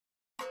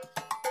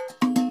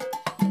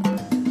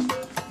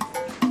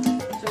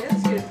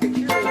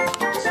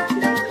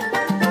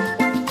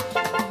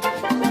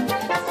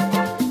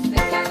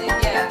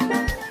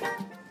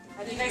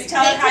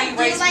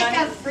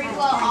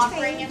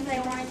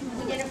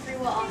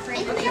We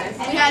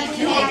had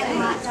cake and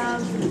hot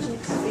dogs and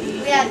chips.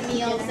 We had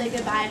meals, say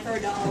goodbye for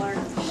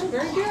 $1.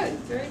 Very good,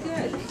 very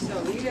good.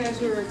 So you guys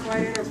were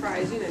quite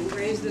enterprising and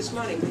raised this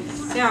money.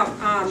 Now,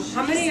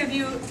 how many of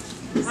you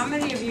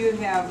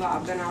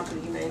have been out to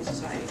the Humane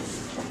Society?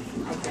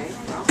 Okay,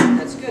 well,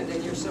 that's good.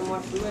 Then you're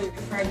somewhat familiar.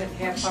 You're probably going to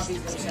have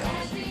puppies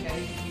themselves.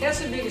 Okay, that's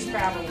the biggest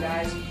problem,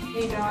 guys. We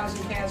need dogs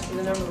and cats for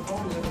the number of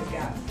homes that we've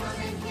got.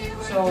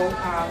 So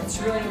it's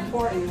really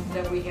important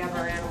that we have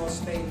our animals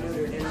spayed and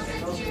neutered. And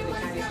those are really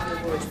kind of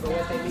funny words, but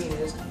what they mean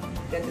is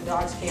that the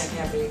dogs can't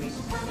have babies,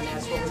 and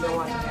that's what we don't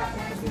want to happen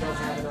because we don't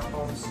have enough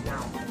homes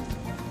now.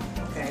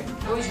 Okay,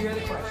 what was your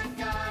other question?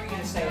 You're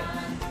going to say it.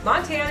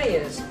 Montana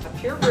is a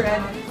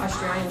purebred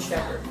Australian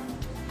Shepherd.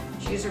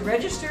 She is a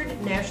registered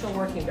national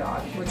working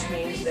dog, which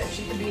means that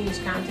she could be in these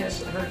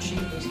contests and herd sheep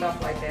and stuff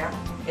like that.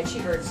 And she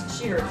herds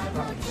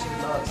puppies. She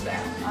loves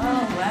that.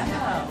 Oh,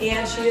 wow.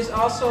 And she is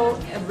also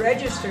a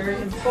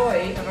registered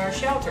employee of our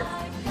shelter.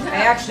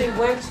 I actually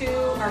went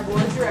to our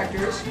board of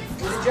directors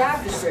with a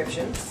job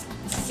description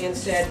and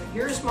said,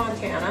 here's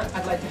Montana,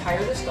 I'd like to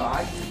hire this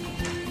dog.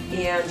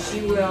 And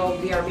she will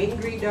be our meet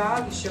and greet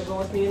dog. She'll go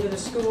with me into the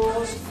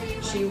schools.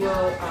 She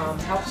will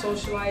help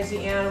socialize the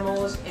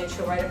animals, and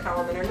she'll write a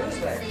column in our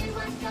newsletter.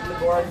 And the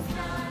board.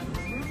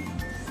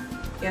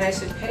 And I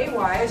said,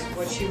 pay-wise,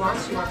 what she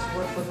wants to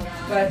work with them.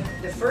 But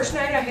the first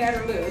night I had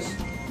her loose,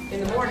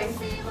 in the morning,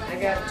 I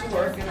got to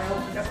work, and I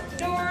opened up the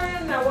door,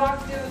 and I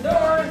walked through the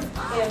door,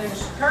 and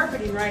there's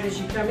carpeting right as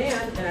you come in,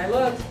 and I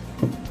looked.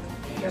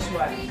 Guess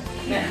what?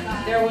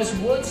 There was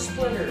wood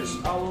splinters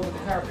all over the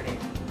carpeting.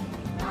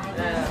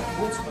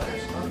 Wood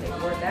splitters. Okay,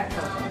 where'd that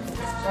come from?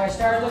 So I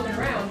started looking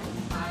around,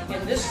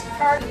 and this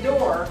part of the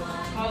door,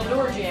 all the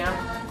door jamb,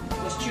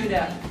 was chewed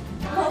up.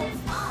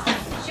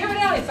 She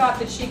evidently thought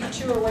that she could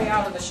chew her way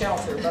out of the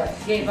shelter, but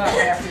gave up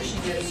after she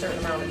did a certain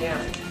amount of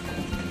damage.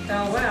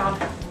 Oh well,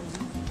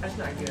 that's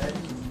not good.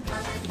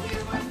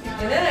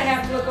 And then I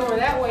have to look over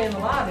that way in the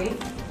lobby,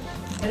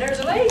 and there's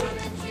a lake.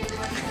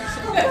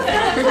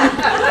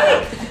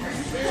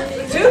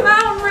 Two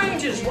mountain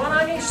ranges, one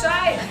on each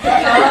side.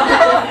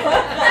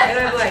 And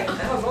I'm like,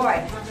 oh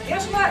boy.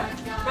 Guess what?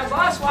 My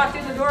boss walked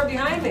in the door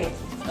behind me.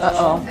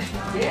 Uh-oh.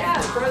 Yeah,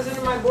 the president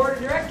of my board of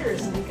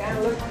directors. And he kind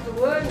of looked at the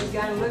wood, he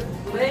kind of looked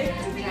at the lake,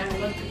 he kind of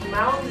looked at the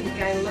mountains, he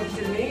kind of looked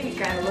at me, he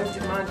kind of looked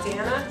at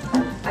Montana.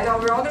 I thought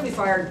we were all going to be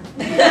fired.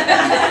 I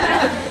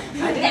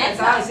did. I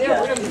thought I said,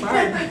 we're going to be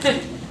fired.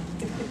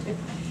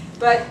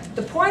 But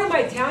the point of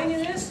my telling you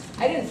this,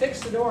 I didn't fix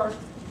the door.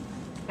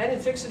 I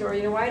didn't fix the door.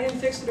 You know why I didn't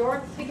fix the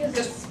door? Because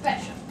it's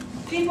special.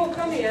 People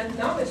come in,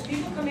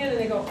 people come in and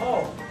they go,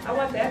 oh, I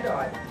want that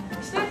dog.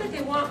 It's not that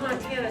they want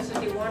Montana, it's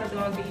that they want a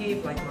dog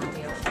behave like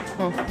Montana.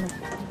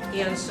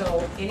 And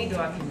so any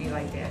dog can be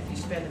like that. You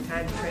spend the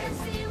time to train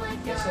them.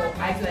 And so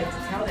I'd like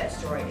to tell that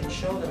story and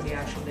show them the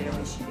actual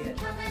damage she did.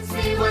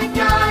 See what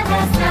God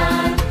has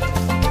done.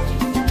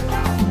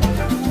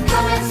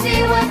 Come and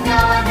see what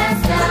God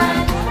has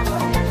done.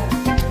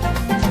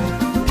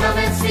 Come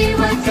and see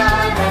what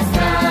God has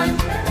done.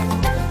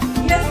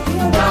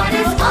 God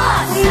is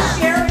awesome. Please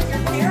share with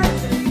your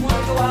parents if you want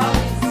to go out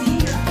and see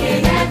your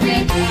kids.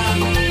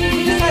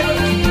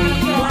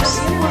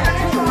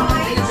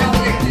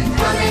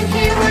 Come and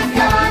hear what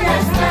God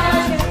has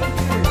done.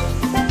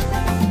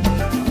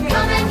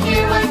 Come and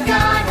hear what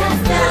God has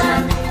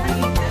done.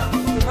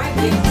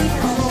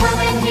 Come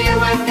and hear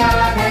what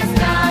God